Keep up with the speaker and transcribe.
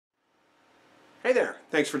Hey there,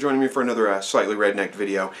 thanks for joining me for another slightly redneck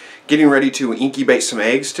video. Getting ready to incubate some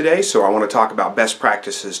eggs today, so I want to talk about best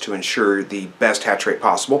practices to ensure the best hatch rate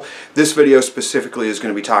possible. This video specifically is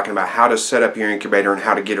going to be talking about how to set up your incubator and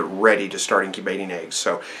how to get it ready to start incubating eggs.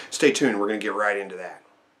 So stay tuned, we're going to get right into that.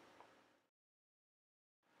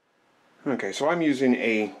 Okay, so I'm using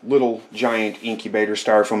a little giant incubator,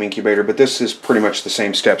 styrofoam incubator, but this is pretty much the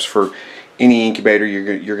same steps for any incubator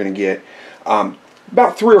you're going to get.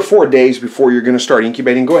 About 3 or 4 days before you're going to start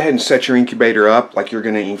incubating, go ahead and set your incubator up like you're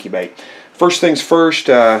going to incubate. First things first,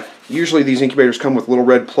 usually these incubators come with little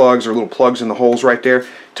red plugs or little plugs in the holes right there.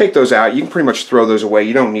 Take those out. You can pretty much throw those away.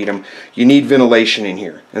 You don't need them. You need ventilation in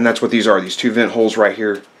here, and that's what these are, these 2 vent holes right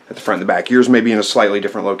here at the front and the back. Yours may be in a slightly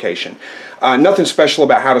different location. Nothing special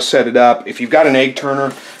about how to set it up. If you've got an egg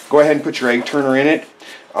turner, go ahead and put your egg turner in it.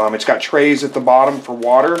 It's got trays at the bottom for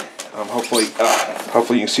water. Hopefully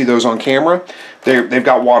you can see those on camera. They've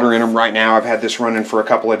got water in them right now. I've had this running for a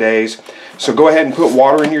couple of days. So go ahead and put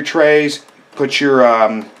water in your trays. Put your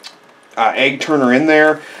egg turner in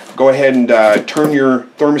there. Go ahead and turn your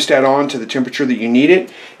thermostat on to the temperature that you need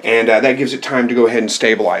it, and that gives it time to go ahead and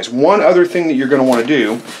stabilize. One other thing that you're going to want to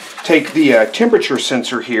do, take the temperature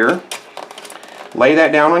sensor here, lay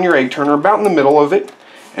that down on your egg turner about in the middle of it,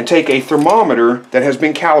 and take a thermometer that has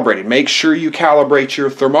been calibrated. Make sure you calibrate your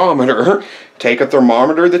thermometer. Take a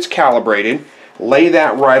thermometer that's calibrated, lay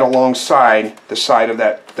that right alongside the side of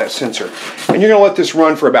that sensor. And you're going to let this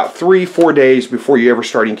run for about 3-4 days before you ever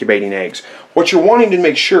start incubating eggs. What you're wanting to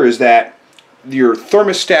make sure is that your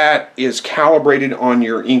thermostat is calibrated on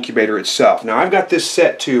your incubator itself. Now I've got this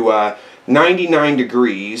set to 99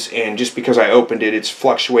 degrees, and just because I opened it, it's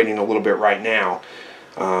fluctuating a little bit right now.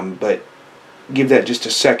 But give that just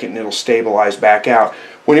a second and it'll stabilize back out.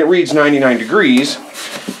 When it reads 99 degrees,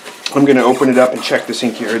 I'm going to open it up and check this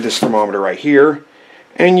thermometer right here,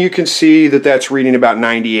 and you can see that that's reading about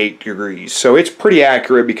 98 degrees. So it's pretty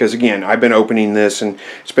accurate because, again, I've been opening this and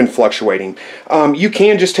it's been fluctuating. You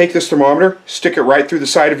can just take this thermometer, stick it right through the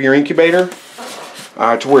side of your incubator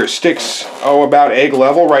to where it sticks, about egg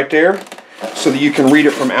level right there, so that you can read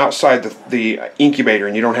it from outside the incubator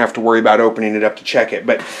and you don't have to worry about opening it up to check it.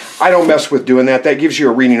 But I don't mess with doing that. That gives you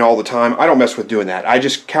a reading all the time. I don't mess with doing that. I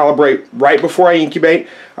just calibrate right before I incubate.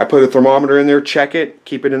 I put a thermometer in there, check it,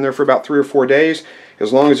 keep it in there for about 3 or 4 days.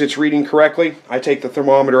 As long as it's reading correctly, I take the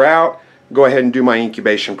thermometer out, go ahead and do my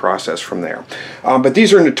incubation process from there. But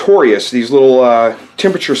these are notorious, these little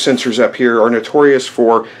temperature sensors up here are notorious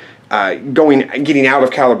for getting out of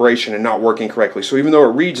calibration and not working correctly. So even though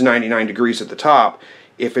it reads 99 degrees at the top,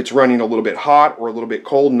 if it's running a little bit hot or a little bit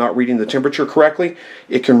cold and not reading the temperature correctly,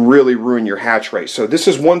 it can really ruin your hatch rate. So this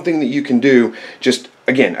is one thing that you can do, just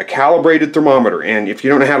again, a calibrated thermometer. And if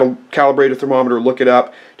you don't know how to calibrate a thermometer, look it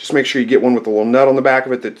up. Just make sure you get one with a little nut on the back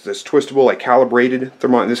of it that's twistable, a calibrated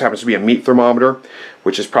thermometer. This happens to be a meat thermometer,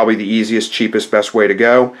 which is probably the easiest, cheapest, best way to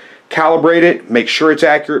go. Calibrate it, make sure it's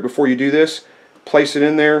accurate before you do this. Place it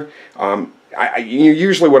in there.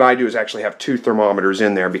 Usually what I do is actually have 2 thermometers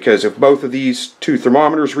in there, because if both of these 2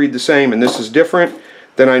 thermometers read the same and this is different,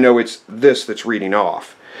 then I know it's this that's reading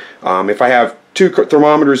off. If I have 2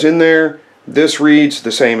 thermometers in there, this reads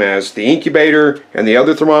the same as the incubator and the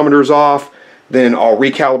other thermometer is off, then I'll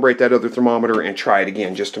recalibrate that other thermometer and try it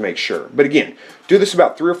again just to make sure. But again, do this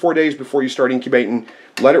about 3 or 4 days before you start incubating.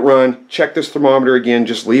 Let it run, check this thermometer again,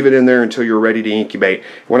 just leave it in there until you're ready to incubate.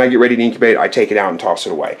 When I get ready to incubate, I take it out and toss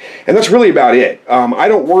it away. And that's really about it. I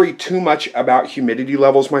don't worry too much about humidity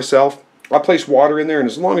levels myself. I place water in there, and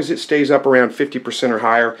as long as it stays up around 50% or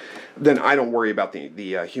higher, then I don't worry about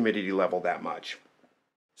the humidity level that much.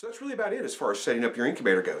 So that's really about it as far as setting up your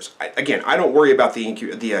incubator goes. Again, I don't worry about the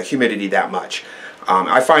humidity that much.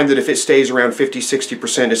 I find that if it stays around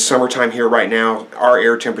 50-60%, it's summertime here right now, our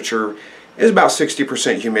air temperature is about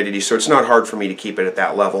 60% humidity, so it's not hard for me to keep it at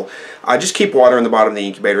that level. Just keep water in the bottom of the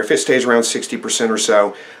incubator. If it stays around 60% or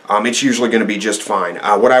so, it's usually going to be just fine.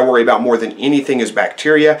 What I worry about more than anything is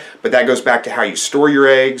bacteria, but that goes back to how you store your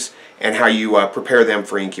eggs and how you prepare them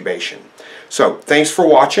for incubation. So thanks for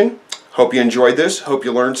watching. Hope you enjoyed this, hope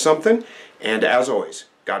you learned something, and as always,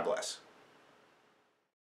 God bless.